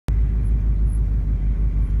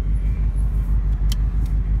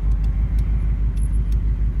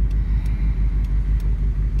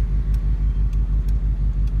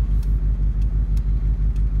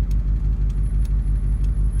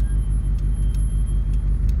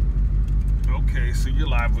Okay, so you're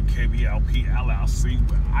live with KBLP LLC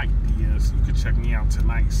with ideas. You can check me out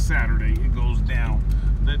tonight, Saturday. It goes down,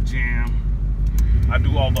 the jam. I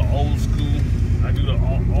do all the old school. I do the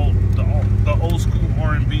old school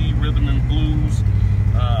R&B, rhythm and blues.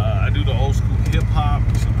 I do the old school hip hop.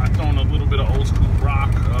 I throw in a little bit of old school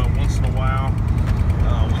rock once in a while.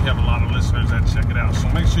 We have a lot of listeners that check it out, so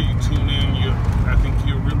make sure you tune in. I think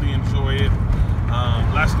you'll really enjoy it.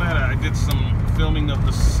 Last night I did some filming of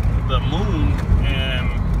the moon, and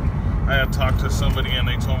I had talked to somebody and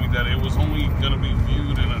they told me that it was only going to be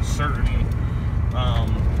viewed in a certain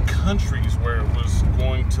countries where it was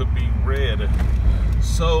going to be red.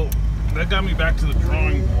 So that got me back to the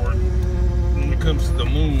drawing board when it comes to the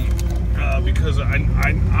moon, because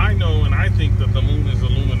I know and I think that the moon is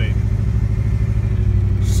illuminated.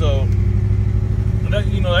 So that,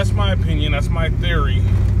 that's my opinion, that's my theory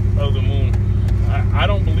of the moon. I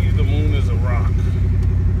don't believe the moon is a rock.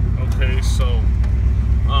 Okay, so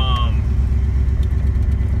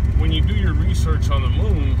when you do your research on the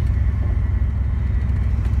moon,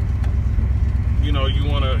 you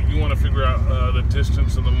want to figure out the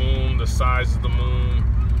distance of the moon, the size of the moon.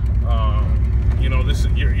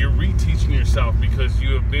 You're reteaching yourself because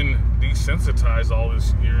you have been desensitized all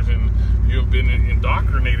these years and you have been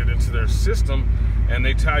indoctrinated into their system, and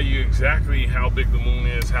they tell you exactly how big the moon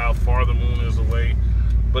is, how far the moon is away.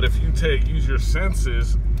 But if you use your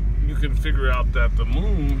senses, you can figure out that the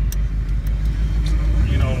moon,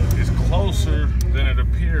 is closer than it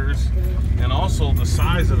appears, and also the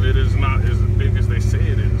size of it is not as big as they say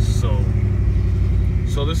it is. So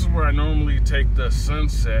this is where I normally take the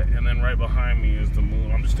sunset, and then right behind me is the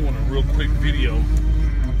moon. I'm just doing a real quick video.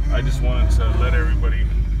 I just wanted to let everybody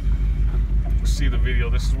see the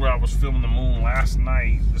video. This is where I was filming the moon last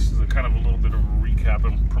night. This is a kind of a little bit of a recap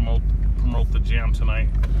and promote the jam tonight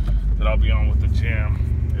that I'll be on with the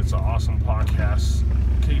jam. It's an awesome podcast.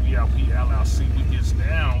 KBLP LLC, we gets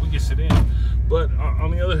down, we gets it in. But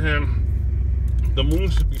on the other hand, the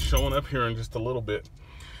moon should be showing up here in just a little bit,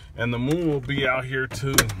 and the moon will be out here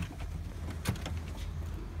too.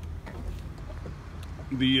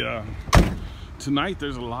 Tonight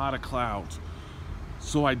there's a lot of clouds,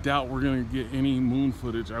 so I doubt we're gonna get any moon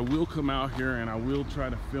footage. I will come out here and I will try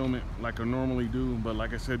to film it like I normally do, but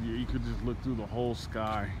like I said, you could just look through the whole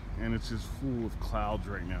sky and it's just full of clouds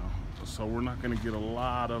right now. So we're not gonna get a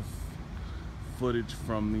lot of footage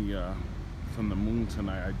from the moon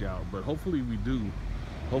tonight, I doubt, but hopefully we do.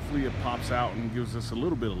 Hopefully it pops out and gives us a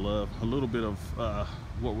little bit of love, a little bit of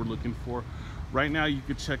what we're looking for. Right now you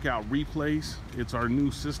can check out replays. It's our new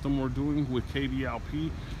system we're doing with KBLP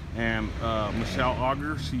and Michelle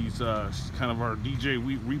Auger. She's kind of our DJ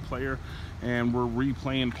replayer, and we're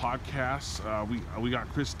replaying podcasts. We got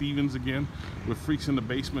Chris Stevens again with Freaks in the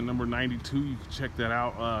Basement number 92. You can check that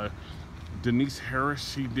out. Denise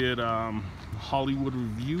Harris, she did Hollywood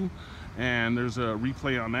Review, and there's a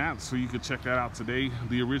replay on that, so you could check that out today.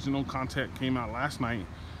 The original content came out last night,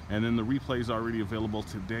 and then the replay is already available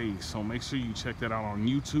today, so make sure you check that out on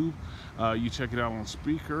YouTube. You check it out on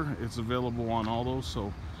Spreaker. It's available on all those.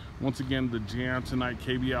 So once again, the jam tonight,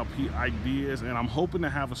 KBLP Ideas, and I'm hoping to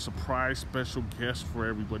have a surprise special guest for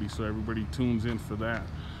everybody, so everybody tunes in for that.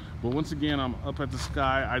 But once again, I'm up at the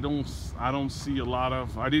sky. I don't see a lot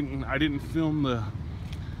of. I didn't film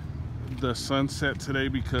the sunset today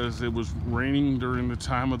because it was raining during the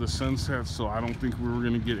time of the sunset, so I don't think we were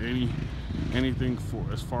going to get anything for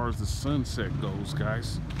as far as the sunset goes,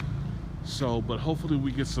 guys. So, but hopefully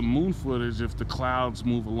we get some moon footage if the clouds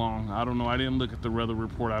move along. I don't know, I didn't look at the weather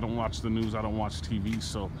report. I don't watch the news, I don't watch TV,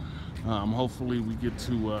 so hopefully we get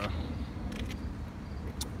to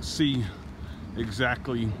see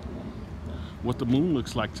exactly what the moon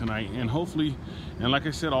looks like tonight. And hopefully, and like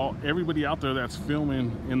I said, everybody out there that's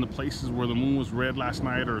filming in the places where the moon was red last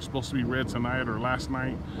night or supposed to be red tonight or last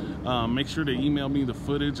night, make sure to email me the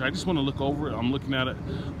footage. I just want to look over it. I'm looking at it.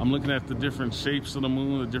 I'm looking at the different shapes of the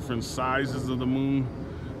moon, the different sizes of the moon.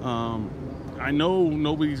 I know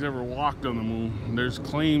nobody's ever walked on the moon. There's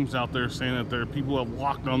claims out there saying that there are people have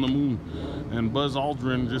walked on the moon, and Buzz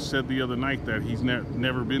Aldrin just said the other night that he's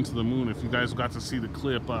never been to the moon. If you guys got to see the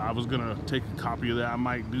clip, I was gonna take a copy of that. I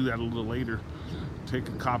might do that a little later. Take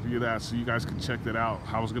a copy of that so you guys can check that out.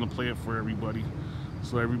 I was gonna play it for everybody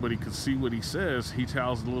so everybody could see what he says. He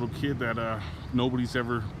tells the little kid that nobody's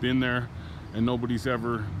ever been there and nobody's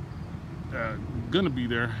ever gonna be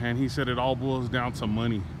there, and he said it all boils down to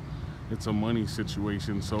money. It's a money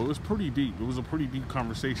situation. So it was pretty deep. It was a pretty deep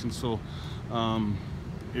conversation. So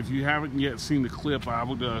if you haven't yet seen the clip, I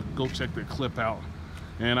would go check that clip out.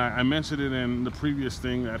 And I mentioned it in the previous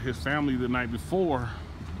thing that his family the night before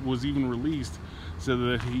was even released said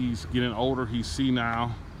that he's getting older, he's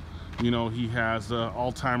senile, you know, he has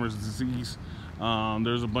Alzheimer's disease.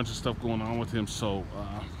 There's a bunch of stuff going on with him, so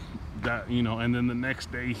that, you know, and then the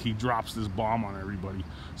next day he drops this bomb on everybody.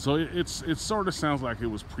 So it sort of sounds like it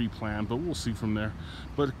was pre-planned, but we'll see from there.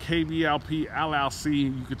 But KBLP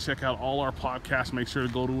LLC, you can check out all our podcasts. Make sure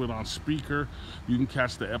to go to it on Spreaker. You can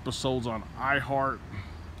catch the episodes on iHeart,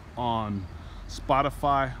 on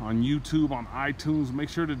Spotify, on YouTube, on iTunes. Make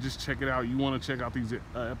sure to just check it out. You want to check out these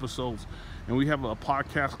episodes. And we have a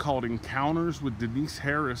podcast called Encounters with Denise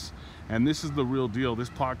Harris, and this is the real deal. This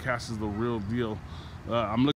podcast is the real deal. I'm looking